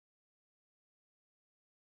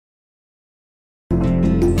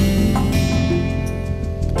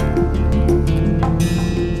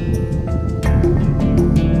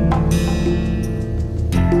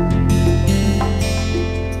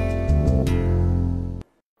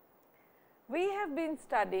have been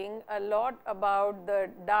studying a lot about the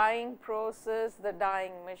dyeing process, the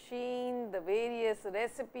dyeing machine, the various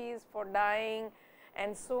recipes for dyeing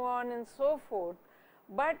and so on and so forth.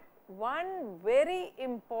 But one very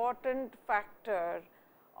important factor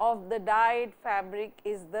of the dyed fabric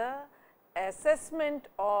is the assessment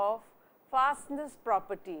of fastness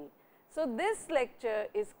property. So, this lecture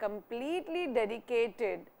is completely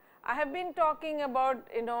dedicated. I have been talking about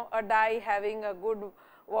a dye having a good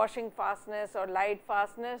washing fastness or light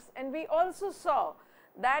fastness, and we also saw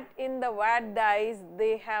that in the wad dyes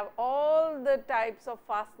they have all the types of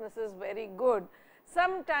fastnesses very good.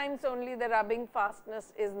 Sometimes only the rubbing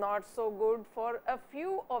fastness is not so good for a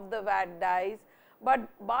few of the wad dyes, but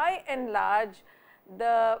by and large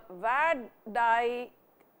the wad dye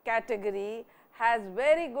category has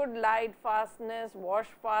very good light fastness, wash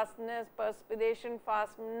fastness, perspiration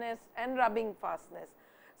fastness and rubbing fastness.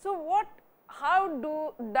 So, how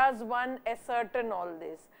does one ascertain all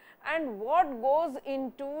this, and what goes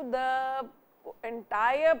into the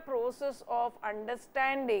entire process of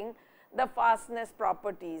understanding the fastness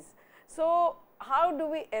properties? So, how do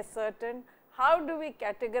we ascertain, how do we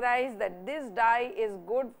categorize that this dye is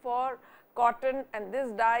good for cotton and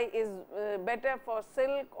this dye is better for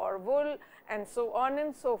silk or wool and so on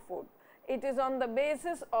and so forth? It is on the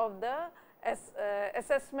basis of the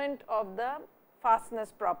assessment of the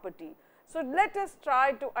fastness property. So, let us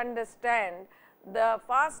try to understand the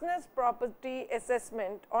fastness property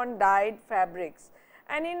assessment on dyed fabrics,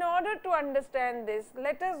 and in order to understand this,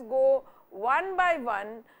 let us go one by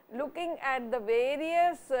one looking at the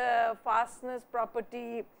various fastness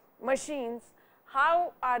property machines.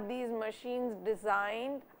 How are these machines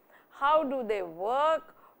designed, how do they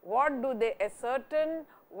work, what do they ascertain,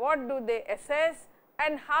 what do they assess,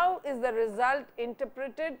 and how is the result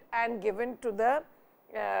interpreted and given to the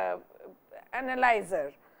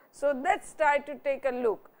analyzer. So, let us try to take a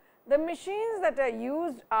look. The machines that are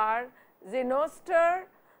used are Xenoster.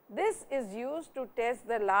 This is used to test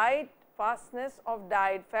the light fastness of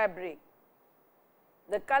dyed fabric.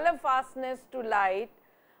 The color fastness to light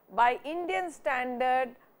by Indian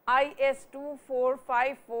standard IS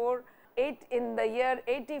 24548 in the year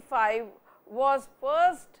 85 was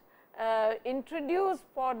first introduced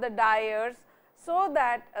for the dyers, so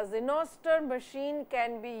that a Xenoster machine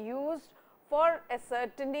can be used for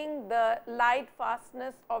ascertaining the light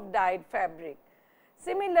fastness of dyed fabric.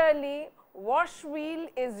 Similarly, wash wheel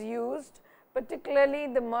is used, particularly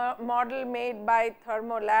the model made by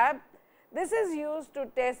Thermolab. This is used to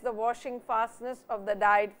test the washing fastness of the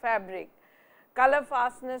dyed fabric. Color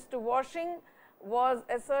fastness to washing was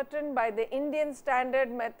ascertained by the Indian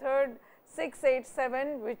standard method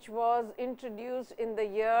 687, which was introduced in the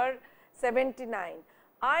year 79.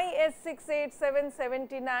 IS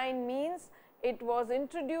 687-79 means it was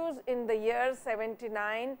introduced in the year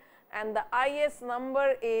 79 and the IS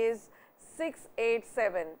number is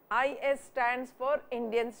 687. IS stands for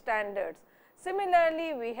Indian standards.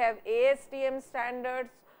 Similarly, we have ASTM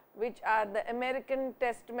standards, which are the American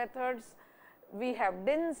test methods. We have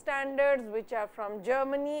DIN standards, which are from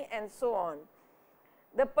Germany, and so on.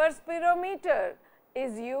 The perspirometer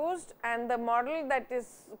is used, and the model that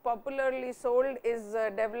is popularly sold is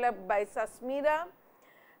developed by Sasmira.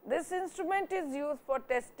 This instrument is used for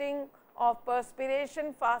testing of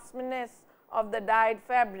perspiration fastness of the dyed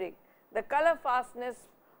fabric. The color fastness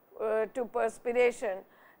to perspiration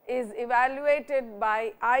is evaluated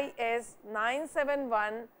by IS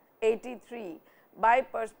 971-83 by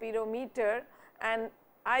perspirometer, and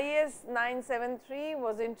IS 973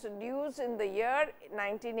 was introduced in the year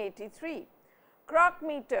 1983. Croc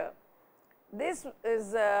meter. This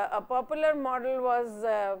is a popular model, was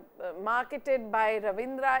marketed by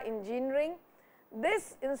Ravindra Engineering.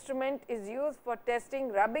 This instrument is used for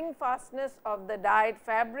testing rubbing fastness of the dyed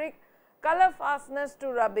fabric. Color fastness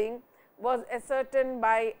to rubbing was ascertained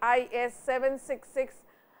by IS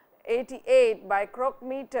 766-88 by Croc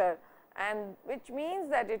meter, and which means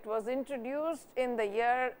that it was introduced in the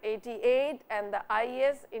year 88, and the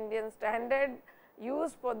IS Indian standard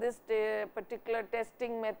used for this particular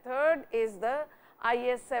testing method is the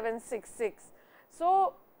IS 766.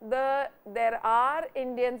 So, there are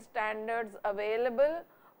Indian standards available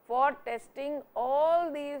for testing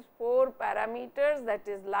all these 4 parameters, that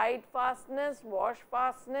is light fastness, wash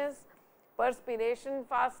fastness, perspiration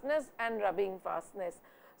fastness and rubbing fastness.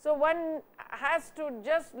 So, one has to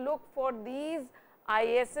just look for these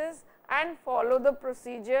ISs and follow the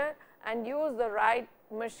procedure and use the right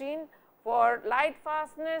machine. For light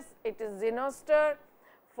fastness, it is Xenoster.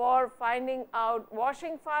 For finding out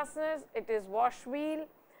washing fastness, it is wash wheel.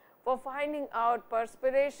 For finding out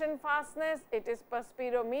perspiration fastness, it is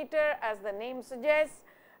perspirometer as the name suggests,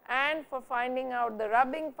 and for finding out the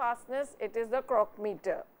rubbing fastness, it is the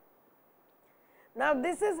crocometer. Now,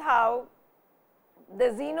 this is how the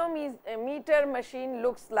xenometer machine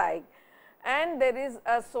looks like, and there is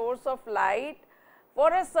a source of light.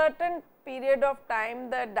 For a certain period of time,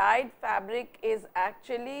 the dyed fabric is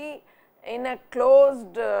actually in a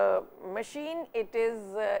closed machine. It is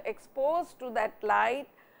exposed to that light,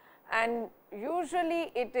 and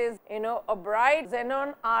usually it is a bright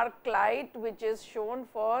xenon arc light which is shown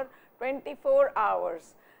for 24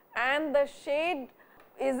 hours, and the shade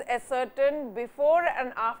is ascertained before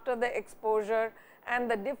and after the exposure,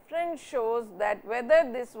 and the difference shows that whether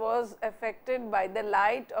this was affected by the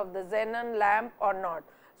light of the xenon lamp or not.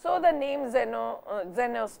 So, the name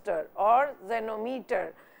xenoster or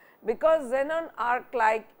xenometer, because xenon arc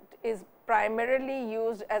light is primarily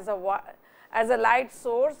used as a light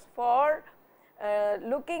source for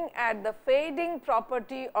looking at the fading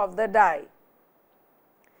property of the dye.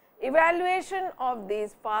 Evaluation of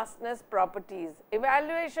these fastness properties.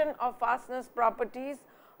 Evaluation of fastness properties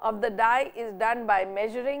of the dye is done by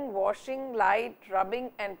measuring washing, light,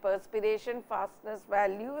 rubbing and perspiration fastness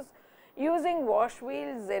values using wash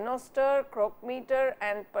wheel, xenoster, crocometer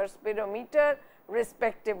and perspirometer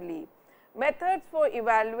respectively. Methods for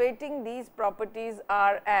evaluating these properties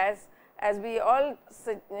are as we all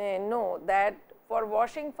know that for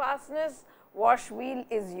washing fastness, wash wheel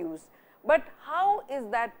is used. But how is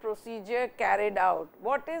that procedure carried out?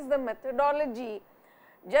 What is the methodology?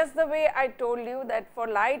 Just the way I told you that for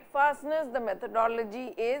light fastness, the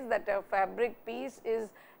methodology is that a fabric piece is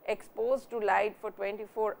exposed to light for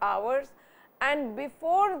 24 hours, and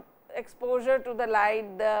before exposure to the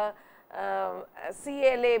light, the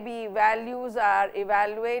CLAB values are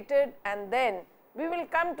evaluated, and then we will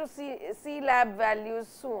come to CLAB values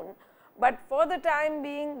soon. But for the time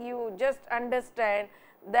being, you just understand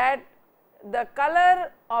that the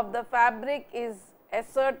color of the fabric is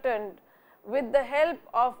ascertained with the help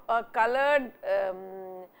of a colored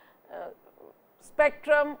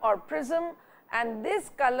spectrum or prism, and this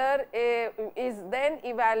color is then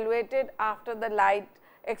evaluated after the light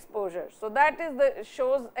exposure. So, that is the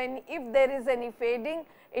shows, and if there is any fading,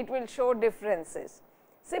 it will show differences.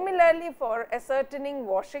 Similarly, for ascertaining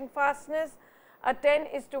washing fastness, a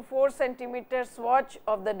 10:4 centimeter swatch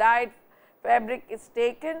of the dyed fabric is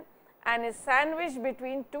taken and is sandwiched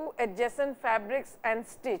between two adjacent fabrics and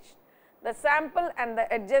stitched. The sample and the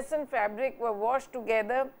adjacent fabric were washed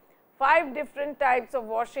together. 5 different types of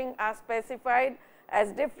washing are specified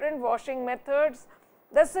as different washing methods.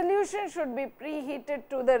 The solution should be preheated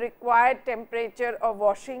to the required temperature of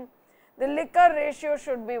washing. The liquor ratio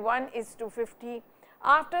should be 1:50.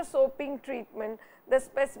 After soaping treatment, the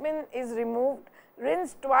specimen is removed,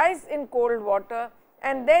 rinsed twice in cold water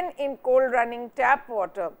and then in cold running tap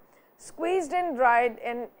water, squeezed and dried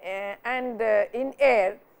in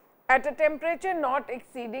air at a temperature not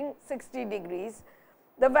exceeding 60 degrees.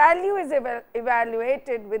 The value is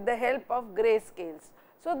evaluated with the help of gray scales.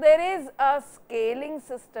 So, there is a scaling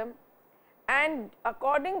system, and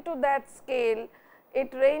according to that scale,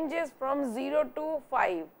 it ranges from 0 to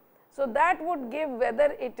 5. So, that would give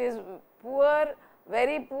whether it is poor,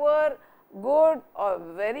 very poor, good or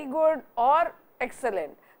very good or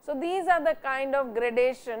excellent. So, these are the kind of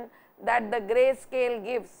gradation that the gray scale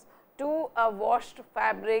gives to a washed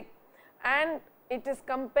fabric, and it is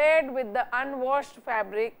compared with the unwashed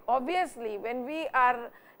fabric. Obviously, when we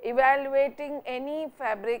are evaluating any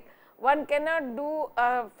fabric, one cannot do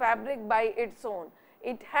a fabric by its own.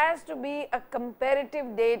 It has to be a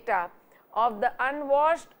comparative data of the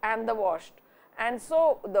unwashed and the washed, and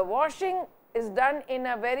so the washing is done in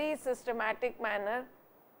a very systematic manner,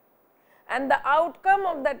 and the outcome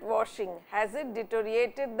of that washing, has it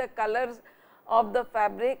deteriorated the colors of the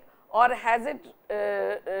fabric or has it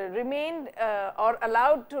remained or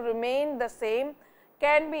allowed to remain the same,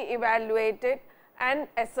 can be evaluated and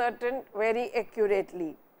ascertained very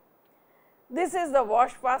accurately. This is the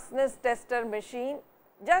wash fastness tester machine.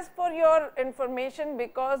 Just for your information,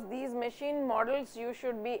 because these machine models you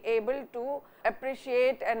should be able to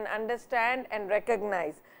appreciate and understand and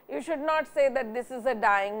recognize. You should not say that this is a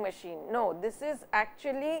dyeing machine. No, this is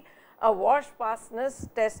actually a wash fastness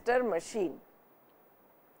tester machine.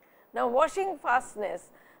 Now, washing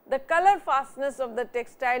fastness, the color fastness of the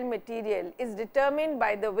textile material is determined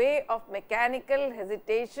by the way of mechanical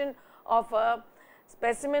hesitation of a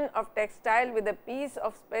specimen of textile with a piece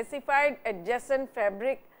of specified adjacent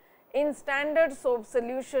fabric in standard soap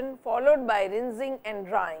solution, followed by rinsing and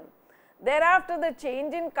drying. Thereafter, the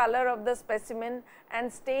change in color of the specimen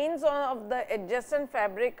and stains of the adjacent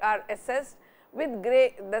fabric are assessed with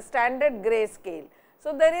the standard gray scale.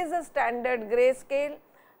 So, there is a standard gray scale.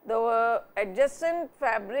 The adjacent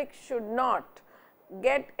fabric should not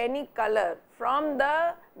get any color from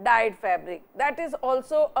the dyed fabric. That is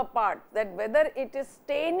also a part, that whether it is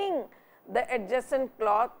staining the adjacent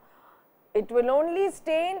cloth, it will only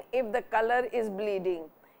stain if the color is bleeding.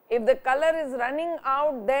 If the color is running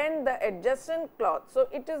out, then the adjacent cloth. So,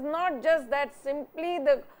 it is not just that simply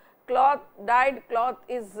the cloth, dyed cloth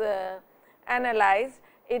is analyzed,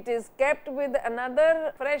 it is kept with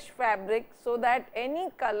another fresh fabric, so that any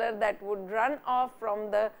color that would run off from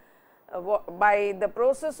the by the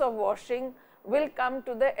process of washing will come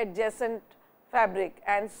to the adjacent fabric.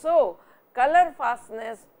 And so, color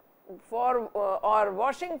fastness for or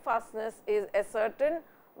washing fastness is ascertained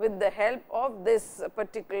with the help of this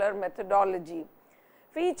particular methodology.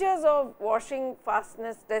 Features of washing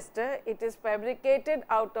fastness tester: it is fabricated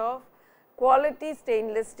out of quality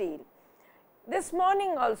stainless steel. This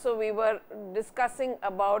morning also we were discussing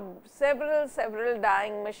about several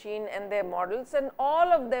dyeing machine and their models, and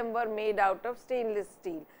all of them were made out of stainless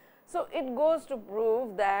steel. So, it goes to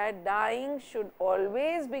prove that dyeing should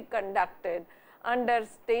always be conducted under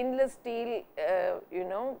stainless steel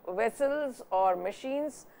vessels or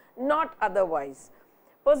machines, not otherwise.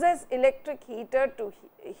 Possess electric heater to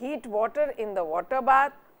heat water in the water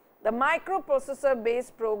bath. The microprocessor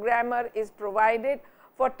based programmer is provided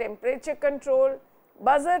for temperature control,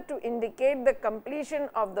 buzzer to indicate the completion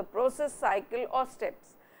of the process cycle or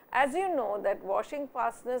steps. As you know that washing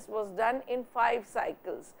fastness was done in 5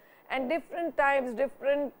 cycles, and different types,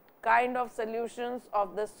 different kind of solutions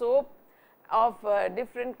of the soap of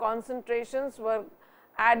different concentrations were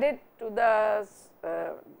added to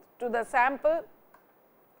the sample,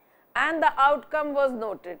 and the outcome was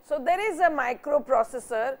noted. So, there is a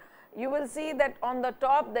microprocessor. You will see that on the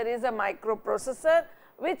top there is a microprocessor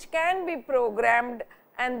which can be programmed,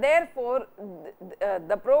 and therefore,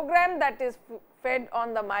 the program that is fed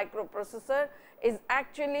on the microprocessor is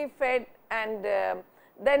actually fed, and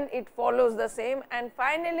then it follows the same, and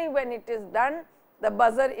finally, when it is done, the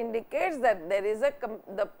buzzer indicates that there is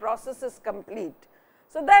the process is complete.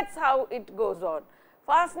 So, that is how it goes on.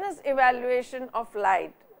 Fastness evaluation of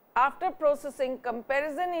light. After processing,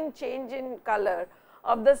 comparison in change in color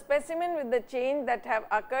of the specimen with the change that have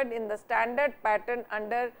occurred in the standard pattern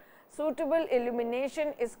under suitable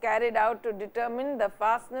illumination is carried out to determine the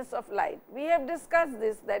fastness of light. We have discussed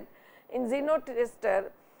this, that in xenotester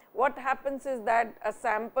what happens is that a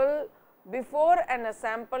sample before and a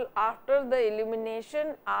sample after the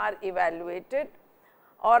illumination are evaluated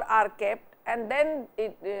or are kept, and then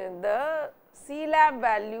the C-lab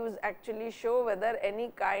values actually show whether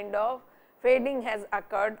any kind of fading has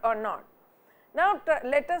occurred or not. Now,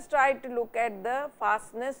 let us try to look at the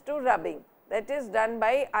fastness to rubbing, that is done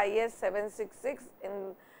by IS 766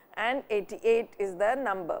 and 88 is the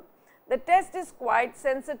number. The test is quite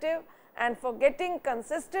sensitive, and for getting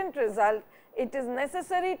consistent result, it is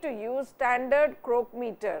necessary to use standard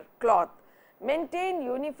croquemeter cloth. Maintain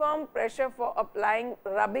uniform pressure for applying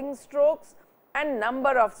rubbing strokes and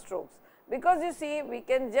number of strokes, because you see we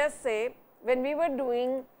can just say when we were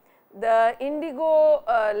doing the indigo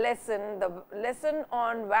lesson, the lesson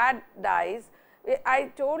on wad dyes,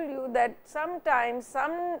 I told you that sometimes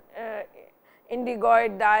some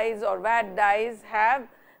indigoid dyes or wad dyes have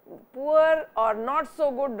poor or not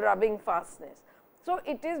so good rubbing fastness. So,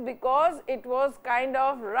 it is because it was kind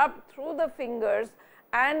of rubbed through the fingers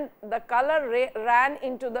and the color ran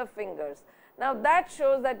into the fingers. Now, that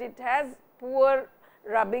shows that it has poor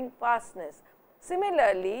rubbing fastness.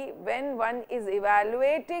 Similarly, when one is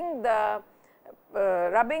evaluating the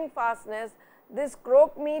rubbing fastness, this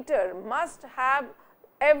croquemeter must have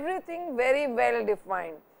everything very well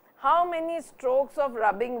defined. How many strokes of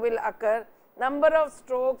rubbing will occur, number of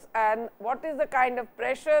strokes, and what is the kind of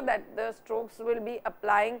pressure that the strokes will be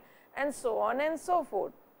applying, and so on and so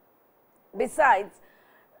forth. Besides,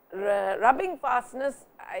 rubbing fastness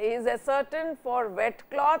is ascertained for wet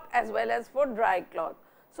cloth as well as for dry cloth.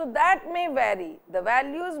 So, that may vary, the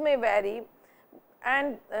values may vary,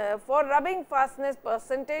 and for rubbing fastness,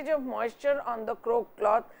 percentage of moisture on the croque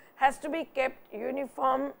cloth has to be kept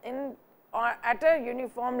uniform at a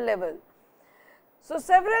uniform level. So,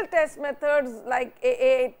 several test methods like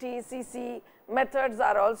AAT, CC methods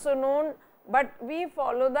are also known, but we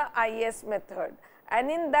follow the IS method, and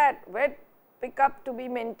in that wet pickup to be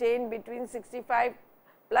maintained between 65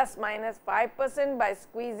 plus minus 5% by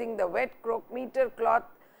squeezing the wet croquemeter cloth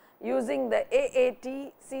using the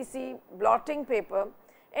AAT CC blotting paper.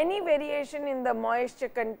 Any variation in the moisture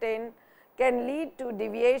content can lead to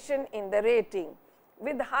deviation in the rating.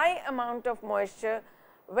 With high amount of moisture,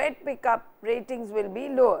 wet pickup ratings will be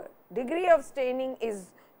lower. Degree of staining is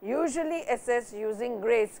usually assessed using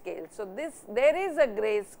grayscale. So, there is a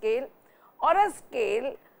grayscale or a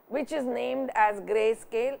scale which is named as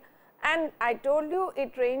grayscale, and I told you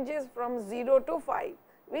it ranges from 0 to 5.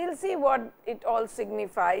 We will see what it all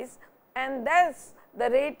signifies, and thus the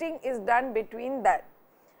rating is done between that.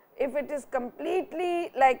 If it is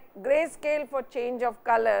completely like grayscale for change of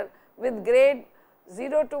color with grade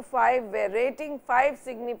 0 to 5, where rating 5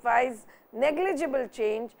 signifies negligible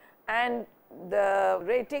change and the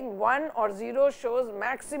rating 1 or 0 shows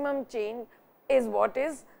maximum change, is what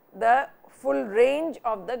is the full range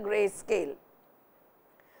of the grayscale.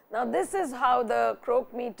 Now, this is how the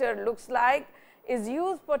croquemeter looks like, is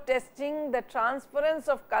used for testing the transference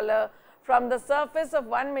of color from the surface of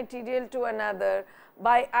one material to another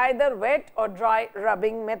by either wet or dry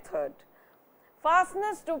rubbing method.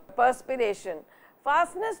 Fastness to perspiration.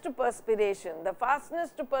 Fastness to perspiration. The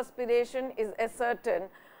fastness to perspiration is ascertained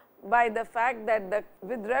by the fact that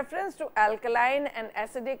with reference to alkaline and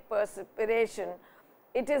acidic perspiration,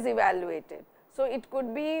 it is evaluated. So, it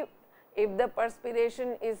could be if the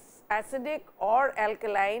perspiration is acidic or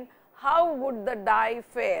alkaline, how would the dye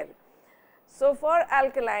fare? So, for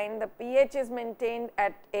alkaline the pH is maintained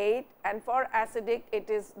at 8, and for acidic it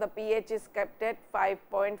is the pH is kept at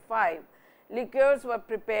 5.5. Liqueurs were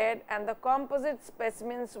prepared and the composite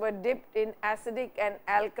specimens were dipped in acidic and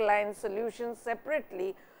alkaline solutions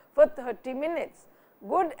separately for 30 minutes.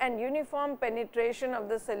 Good and uniform penetration of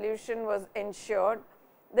the solution was ensured.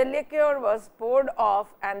 The liqueur was poured off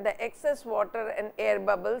and the excess water and air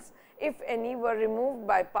bubbles, if any, were removed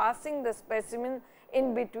by passing the specimen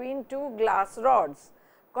in between two glass rods.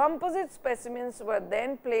 Composite specimens were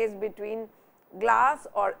then placed between glass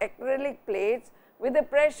or acrylic plates with a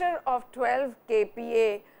pressure of 12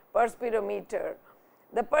 kPa per spirometer.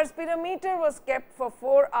 The perspirometer was kept for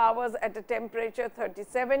 4 hours at a temperature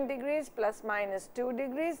 37 degrees plus minus 2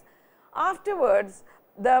 degrees. Afterwards,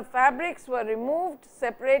 the fabrics were removed,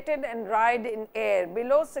 separated and dried in air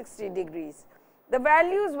below 60 degrees. The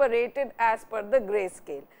values were rated as per the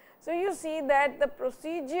grayscale. So, you see that the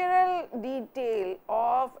procedural detail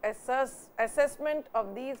of assessment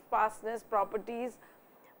of these fastness properties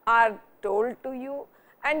are told to you,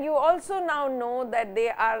 and you also now know that they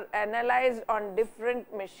are analyzed on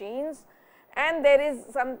different machines, and there is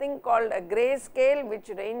something called a grayscale which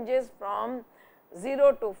ranges from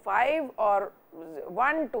 0 to 5 or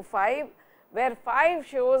 1 to 5, where 5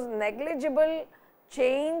 shows negligible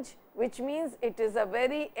change, which means it is a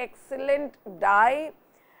very excellent dye.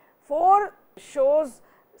 4 shows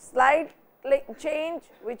slight change,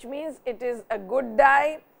 which means it is a good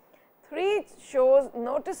dye. 3 shows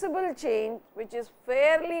noticeable change, which is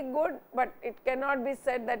fairly good, but it cannot be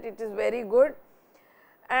said that it is very good,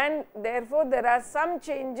 and therefore, there are some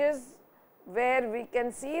changes where we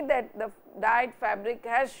can see that the dyed fabric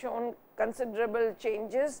has shown considerable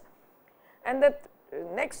changes, and the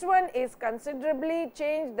next one is considerably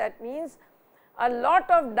changed. That means a lot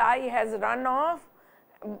of dye has run off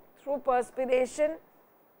through perspiration,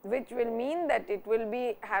 which will mean that it will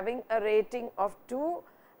be having a rating of 2,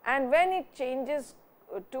 and when it changes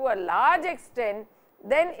to a large extent,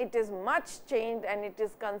 then it is much changed and it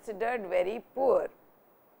is considered very poor,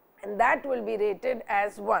 and that will be rated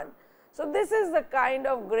as 1. So, this is the kind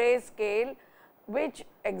of grayscale which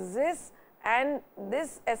exists, and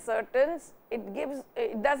this ascertains,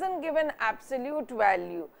 it does not give an absolute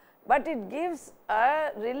value, but it gives a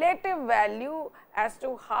relative value as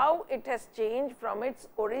to how it has changed from its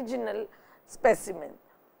original specimen.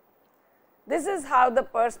 This is how the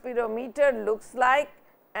perspirometer looks like,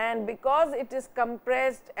 and because it is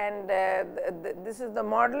compressed, and this is the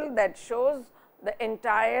model that shows the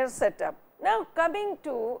entire setup. Now, coming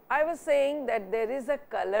to, I was saying that there is a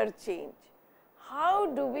color change. How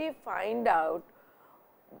do we find out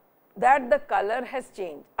that the color has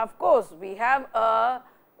changed? Of course, we have a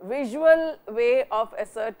visual way of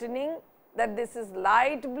ascertaining that this is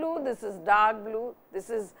light blue, this is dark blue, this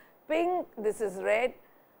is pink, this is red,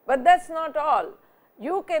 but that is not all.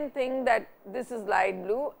 You can think that this is light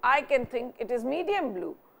blue, I can think it is medium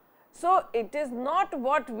blue. So, it is not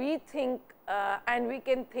what we think and we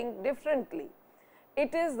can think differently.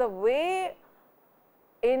 It is the way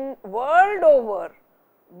in world over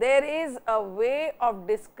there is a way of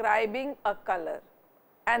describing a color,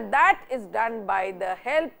 and that is done by the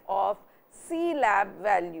help of C-lab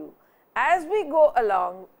value. As we go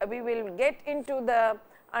along, we will get into the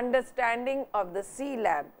understanding of the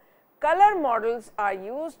C-lab. Color models are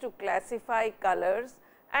used to classify colors,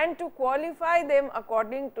 and to qualify them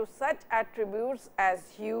according to such attributes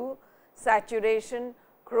as hue, saturation,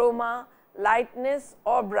 chroma, lightness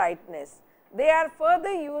or brightness. They are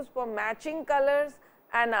further used for matching colors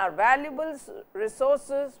and are valuable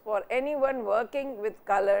resources for anyone working with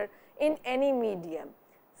color in any medium.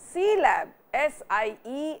 SIELAB,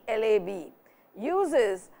 SIELAB,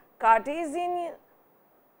 uses Cartesian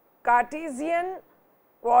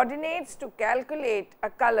coordinates to calculate a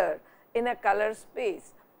color in a color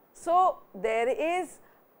space. So, there is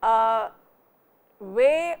a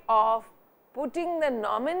way of putting the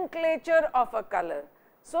nomenclature of a color,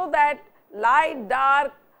 so that light,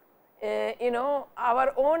 dark,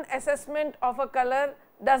 our own assessment of a color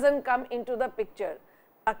does not come into the picture.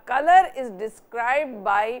 A color is described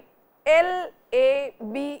by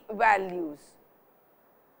LAB values,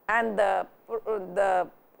 and the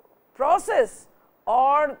process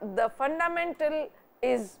or the fundamental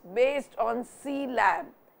is based on SIELAB,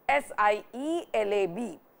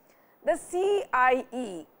 SIELAB. The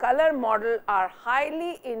CIE color model are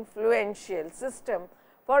highly influential system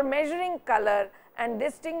for measuring color and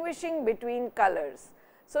distinguishing between colors.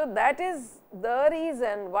 So, that is the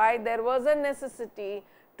reason why there was a necessity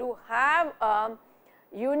to have a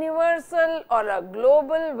universal or a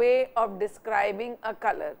global way of describing a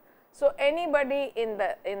color. So, anybody in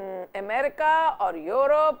America or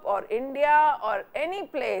Europe or India or any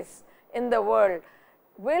place in the world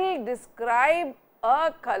will describe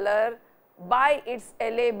a color by its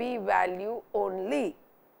LAB value only.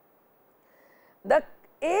 The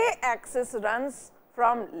A axis runs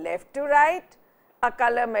from left to right. A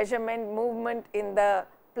color measurement movement in the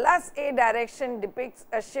plus A direction depicts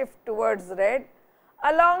a shift towards red.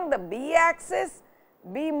 Along the B axis,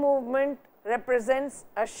 B movement represents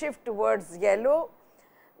a shift towards yellow.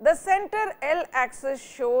 The center L axis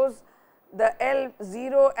shows the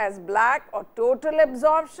L0 as black or total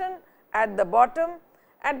absorption at the bottom.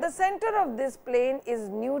 At the center of this plane is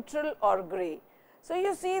neutral or gray. So,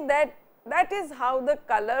 you see that is how the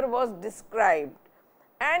color was described,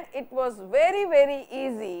 and it was very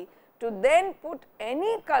easy to then put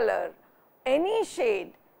any color, any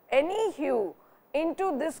shade, any hue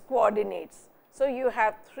into these coordinates. So, you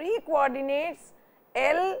have 3 coordinates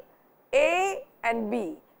L, A and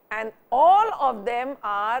B, and all of them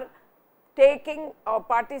are taking or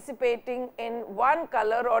participating in one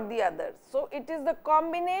color or the other. So, it is the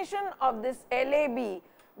combination of this LAB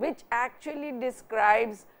which actually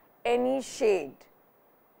describes any shade.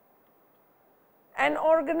 An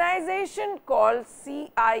organization called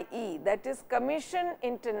CIE, that is Commission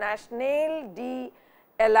Internationale de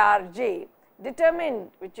l'Art,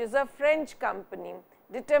 determined, which is a French company,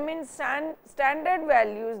 determines standard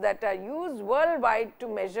values that are used worldwide to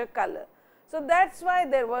measure color. So, that is why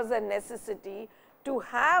there was a necessity to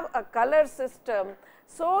have a color system,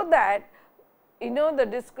 so that the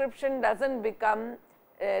description does not become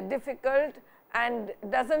difficult and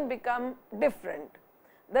does not become different.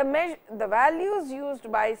 The values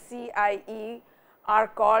used by CIE are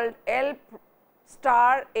called L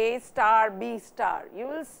star, A star, B star. You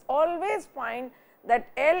will always find that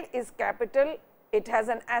L is capital, it has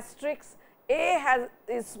an asterisk, A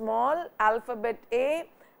is small alphabet A,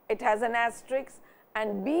 it has an asterisk,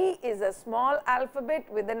 and B is a small alphabet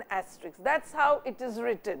with an asterisk. That is how it is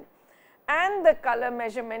written, and the color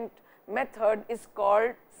measurement method is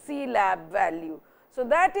called SIELAB value. So,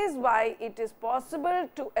 that is why it is possible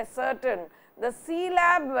to ascertain the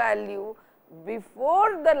SIELAB value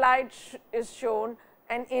before the light is shown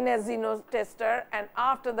and in a Xeno tester, and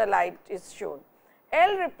after the light is shown.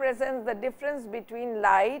 L represents the difference between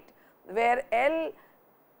light, where L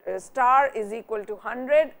star is equal to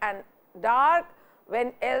 100, and dark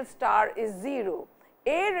when L star is 0.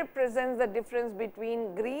 A represents the difference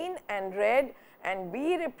between green and red, and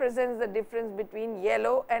B represents the difference between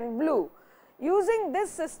yellow and blue. Using this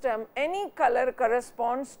system, any color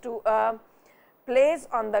corresponds to a place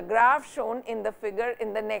on the graph shown in the figure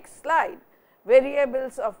in the next slide.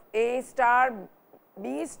 Variables of A star,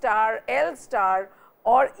 B star, L star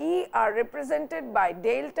or E are represented by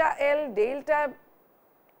delta L, delta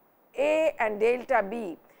A and delta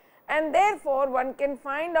B, and therefore, one can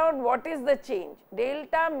find out what is the change.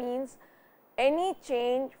 Delta means any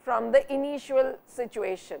change from the initial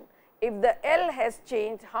situation. If the L has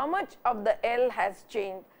changed, how much of the L has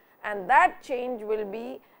changed, and that change will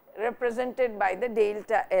be represented by the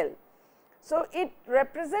delta L. So, it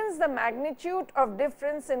represents the magnitude of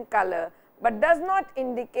difference in color, but does not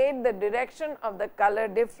indicate the direction of the color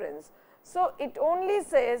difference. So, it only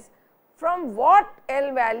says from what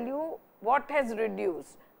L value what has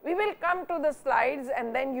reduced. We will come to the slides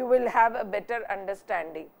and then you will have a better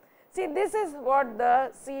understanding. See, this is what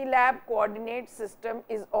the C-lab coordinate system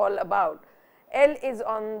is all about. L is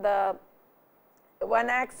on the one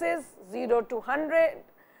axis 0 to 100,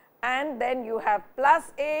 and then you have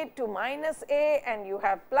plus A to minus A, and you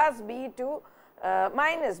have plus B to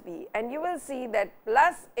minus B, and you will see that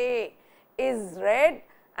plus A is red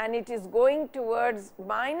and it is going towards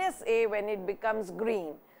minus A when it becomes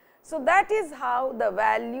green. So, that is how the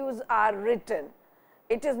values are written.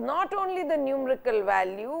 It is not only the numerical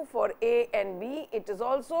value for A and B, it is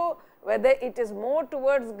also whether it is more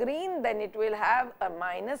towards green, then it will have a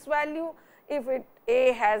minus value. If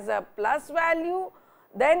A has a plus value,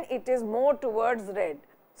 then it is more towards red.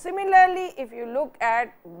 Similarly, if you look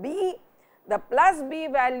at B, the plus B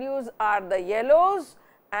values are the yellows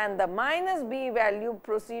and the minus B value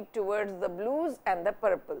proceed towards the blues and the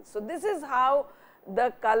purples. So, this is how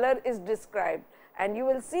the color is described, and you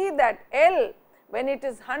will see that L, when it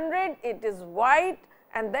is 100, it is white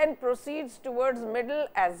and then proceeds towards middle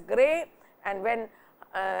as gray, and when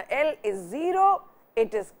L is 0,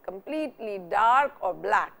 it is completely dark or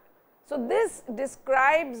black. So, this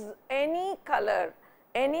describes any color,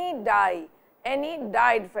 any dye, any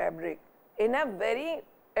dyed fabric in a very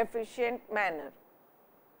efficient manner.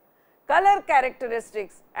 Color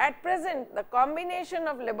characteristics. At present, the combination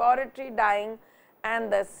of laboratory dyeing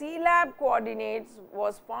and the C-lab coordinates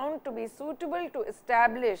was found to be suitable to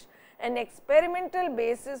establish an experimental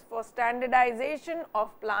basis for standardization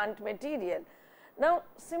of plant material. Now,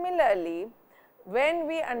 similarly, when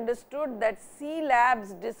we understood that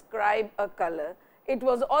C-labs describe a color, it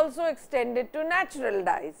was also extended to natural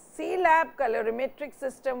dyes. C-lab colorimetric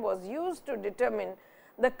system was used to determine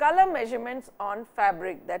the color measurements on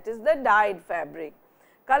fabric, that is the dyed fabric.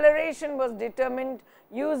 Coloration was determined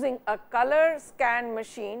using a color scan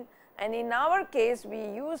machine, and in our case we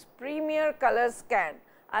use Premier Color Scan.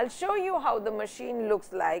 I will show you how the machine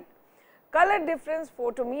looks like. Color difference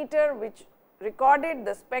photometer, which recorded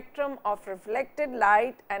the spectrum of reflected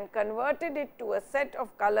light and converted it to a set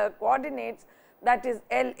of color coordinates, that is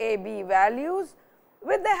LAB values.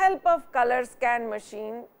 With the help of color scan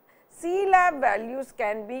machine, C-lab values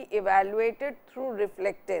can be evaluated through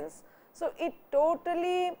reflectance. So, it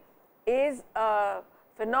totally is a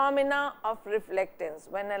phenomena of reflectance.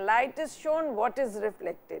 When a light is shown, what is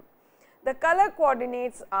reflected? The color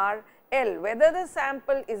coordinates are L, whether the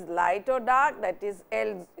sample is light or dark, that is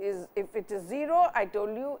L is, if it is 0, I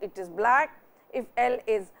told you it is black, if L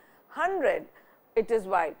is 100, it is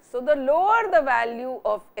white. So, the lower the value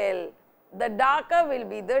of L, the darker will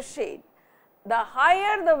be the shade. The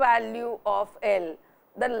higher the value of L,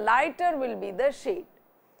 the lighter will be the shade.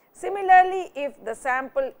 Similarly, if the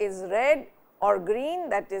sample is red or green,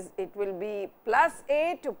 that is it will be plus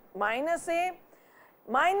A to minus A.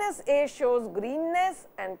 Minus A shows greenness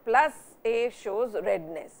and plus A shows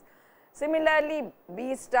redness. Similarly,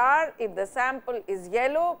 B star, if the sample is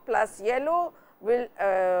yellow, plus yellow will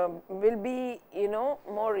be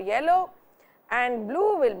more yellow, and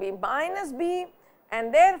blue will be minus B,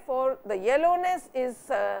 and therefore, the yellowness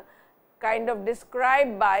is kind of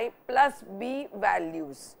described by plus B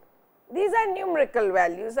values. These are numerical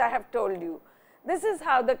values, I have told you. This is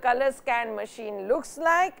how the color scan machine looks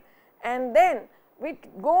like, and then we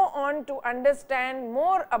go on to understand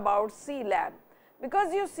more about C-lab,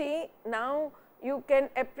 because you see now you can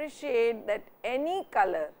appreciate that any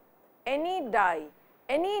color, any dye,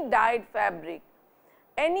 any dyed fabric,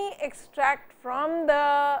 any extract from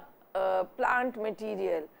the plant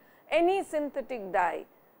material, any synthetic dye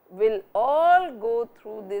will all go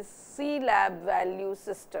through this C-lab value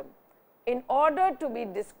system in order to be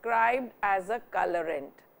described as a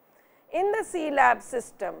colorant. In the C-lab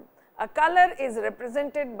system, a color is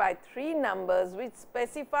represented by 3 numbers which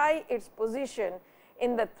specify its position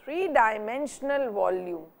in the 3-dimensional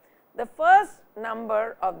volume. The first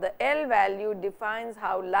number of the L value defines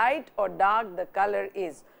how light or dark the color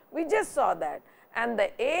is. We just saw that, and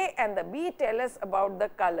the A and the B tell us about the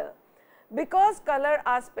color. Because color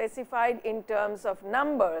are specified in terms of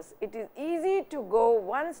numbers, it is easy to go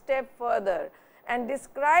one step further and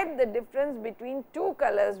describe the difference between 2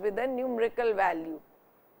 colors with a numerical value.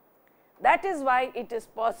 That is why it is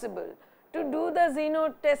possible to do the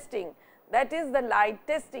xeno testing, that is the light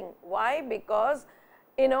testing. Why? Because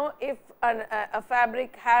if a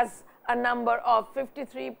fabric has a number of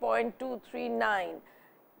 53.239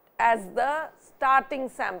 as the starting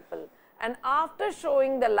sample, and after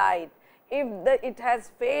showing the light, if it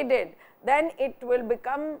has faded, then it will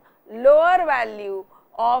become lower value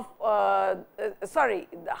of the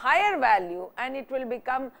higher value, and it will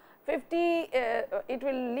become 50, it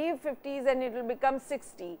will leave 50s and it will become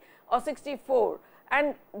 60 or 64,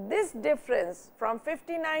 and this difference from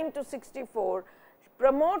 59 to 64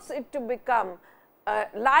 promotes it to become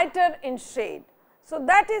lighter in shade. So,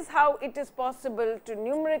 that is how it is possible to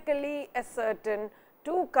numerically ascertain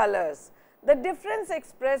two colors. The difference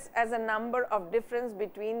expressed as a number of difference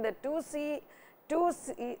between the two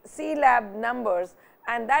C lab numbers,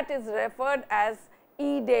 and that is referred as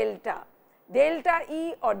E delta. Delta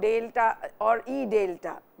E or E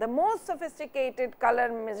delta. The most sophisticated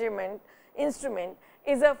color measurement instrument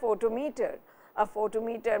is a photometer. A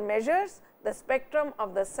photometer measures the spectrum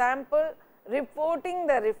of the sample, reporting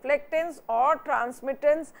the reflectance or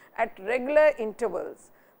transmittance at regular intervals.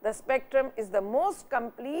 The spectrum is the most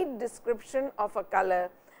complete description of a color,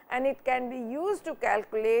 and it can be used to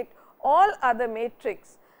calculate all other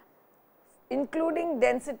metrics including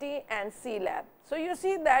density and C lab. So, you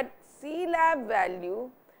see that C lab value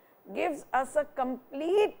gives us a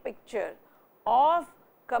complete picture of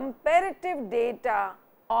comparative data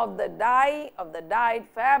of the dye, of the dyed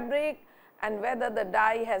fabric, and whether the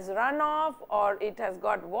dye has run off or it has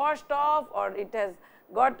got washed off or it has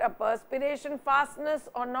got a perspiration fastness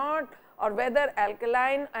or not, or whether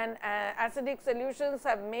alkaline and acidic solutions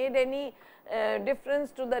have made any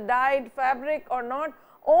difference to the dyed fabric or not.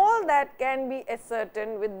 All that can be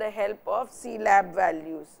ascertained with the help of C lab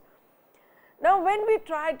values. Now, when we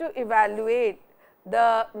try to evaluate,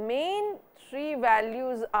 the main three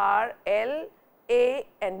values are L, A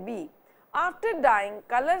and B. After dyeing,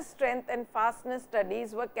 color strength and fastness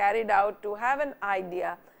studies were carried out to have an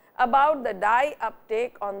idea about the dye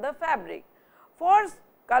uptake on the fabric. For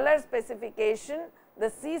color specification,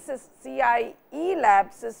 the CIE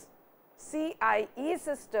lab CIE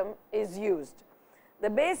system is used. The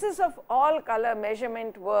basis of all color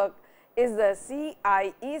measurement work is the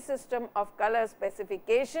CIE system of color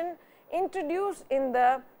specification, introduced in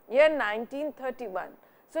the year 1931.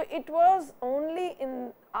 So, it was only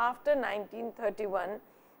in after 1931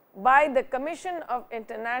 by the Commission of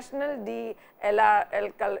International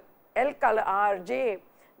DLRJ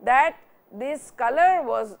that this color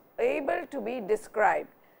was able to be described.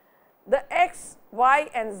 The X, Y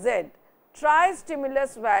and Z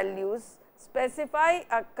tri-stimulus values specify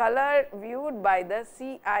a color viewed by the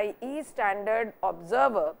CIE standard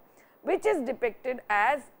observer, which is depicted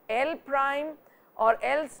as L prime or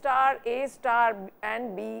L star, A star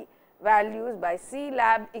and B values by C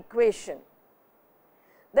lab equation.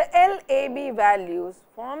 The LAB values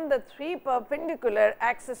form the three perpendicular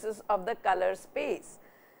axes of the color space.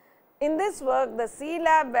 In this work, the C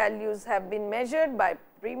lab values have been measured by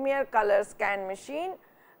Premier Color Scan machine,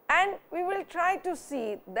 and we will try to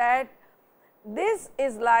see that this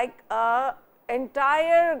is like a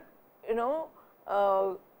entire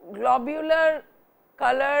globular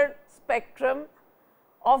color spectrum,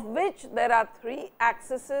 of which there are three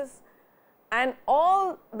axes, and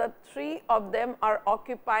all the three of them are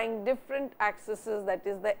occupying different axes, that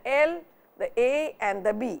is the L, the A and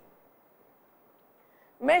the B.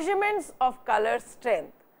 Measurements of color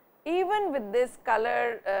strength. Even with this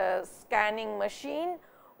color scanning machine,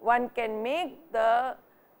 one can make the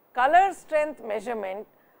color strength measurement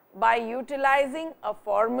by utilizing a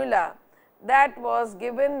formula that was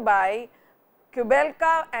given by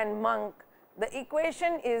Kubelka and Monk. The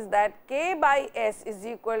equation is that K by S is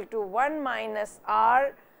equal to 1 minus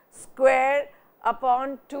R square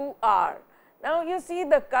upon 2 R. Now, you see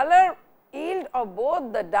the color yield of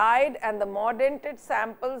both the dyed and the mordanted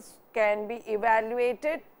samples can be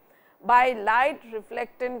evaluated by light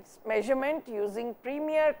reflectance measurement using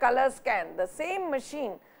Premier Color Scan. The same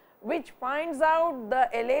machine which finds out the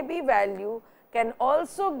LAB value can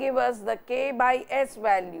also give us the K by S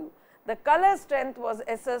value. The color strength was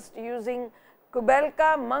assessed using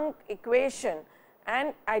Kubelka-Monk equation,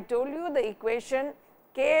 and I told you the equation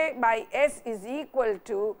K by S is equal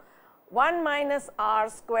to 1 minus R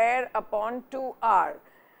square upon 2 R,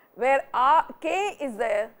 where K is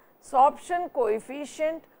the sorption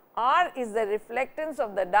coefficient, R is the reflectance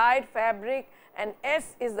of the dyed fabric and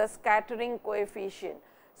S is the scattering coefficient.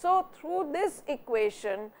 So, through this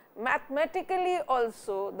equation, mathematically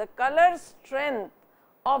also the color strength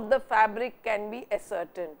of the fabric can be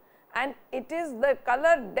ascertained, and it is the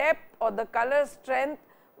color depth or the color strength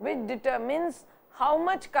which determines how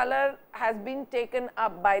much color has been taken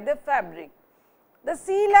up by the fabric. The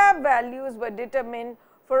C lab values were determined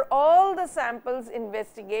for all the samples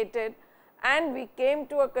investigated, and we came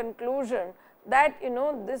to a conclusion that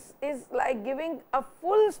this is like giving a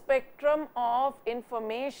full spectrum of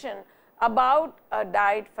information about a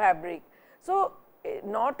dyed fabric. So,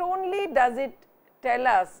 not only does it tell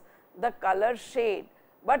us the color shade,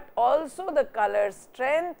 but also the color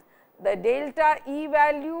strength, the delta E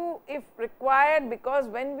value if required, because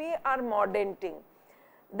when we are mordanting,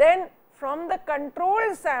 then from the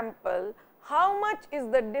control sample, how much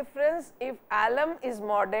is the difference if alum is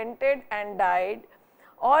mordanted and dyed,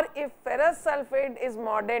 or if ferrous sulphate is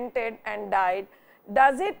mordanted and dyed?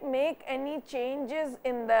 Does it make any changes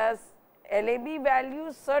in the LAB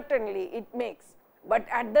values? Certainly it makes, but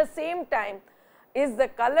at the same time, is the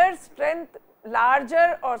color strength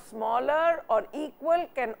larger or smaller or equal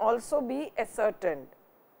can also be ascertained.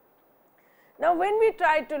 Now, when we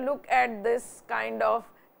try to look at this kind of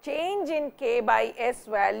change in K by S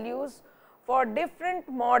values for different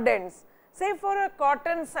mordants, say for a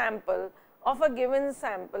cotton sample of a given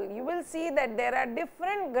sample, you will see that there are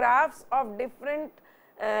different graphs of different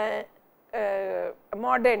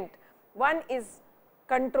mordant. One is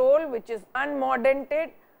control, which is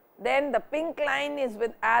unmordanted, then the pink line is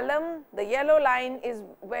with alum, the yellow line is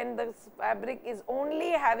when the fabric is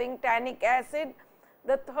only having tannic acid,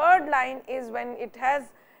 the third line is when it has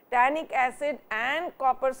tannic acid and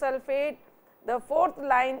copper sulphate, the fourth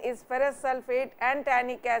line is ferrous sulphate and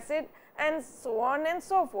tannic acid, and so on and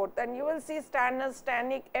so forth. And you will see stannous,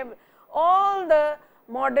 tannic, all the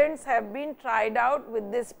mordants have been tried out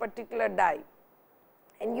with this particular dye,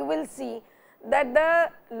 and you will see that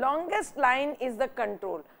the longest line is the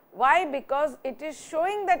control. Why? Because it is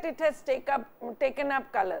showing that it has taken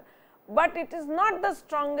up color, but it is not the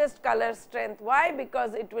strongest color strength. Why?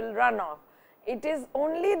 Because it will run off. It is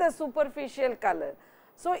only the superficial color.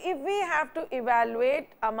 So, if we have to evaluate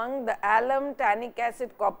among the alum, tannic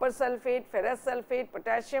acid, copper sulphate, ferrous sulphate,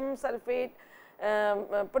 potassium sulphate,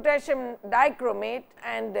 potassium dichromate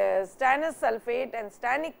and stannous sulphate and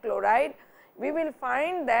stannic chloride, we will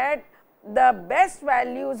find that the best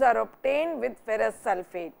values are obtained with ferrous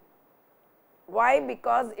sulphate. Why?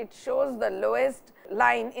 Because it shows the lowest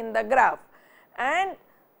line in the graph, and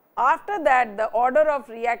after that the order of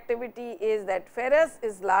reactivity is that ferrous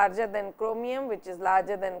is larger than chromium, which is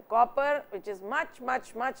larger than copper, which is much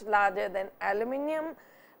larger than aluminum,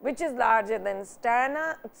 which is larger than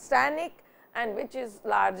stannic, and which is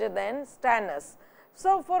larger than stannous.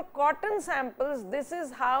 So, for cotton samples, this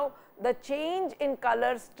is how the change in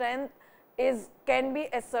color strength can be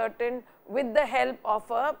ascertained with the help of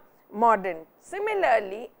a mordant.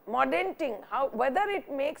 Similarly, mordanting, whether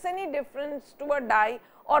it makes any difference to a dye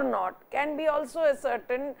or not, can be also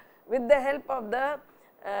ascertained with the help of the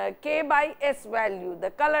K by S value, the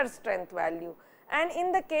color strength value. And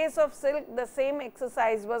in the case of silk, the same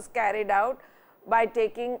exercise was carried out by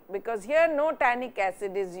taking, because here no tannic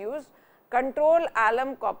acid is used, control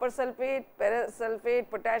alum, copper sulphate, ferrous sulphate,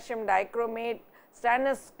 potassium dichromate,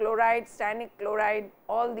 stannous chloride, stannic chloride,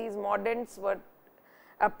 all these mordants were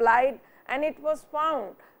applied, and it was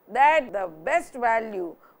found that the best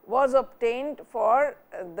value was obtained for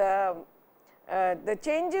the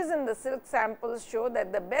changes in the silk samples show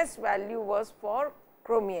that the best value was for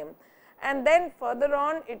chromium. And then further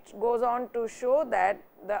on it goes on to show that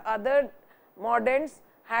the other mordants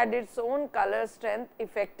had its own color strength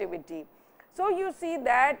effectivity. So, you see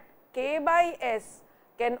that K by S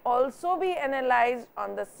can also be analyzed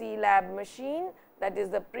on the C-lab machine, that is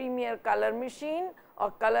the premier color machine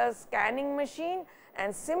or color scanning machine,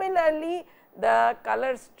 and similarly the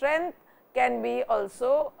color strength can be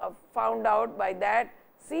also found out by that.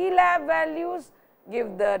 C-lab values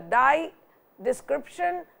give the dye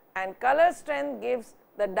description and color strength gives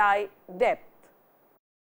the dye depth.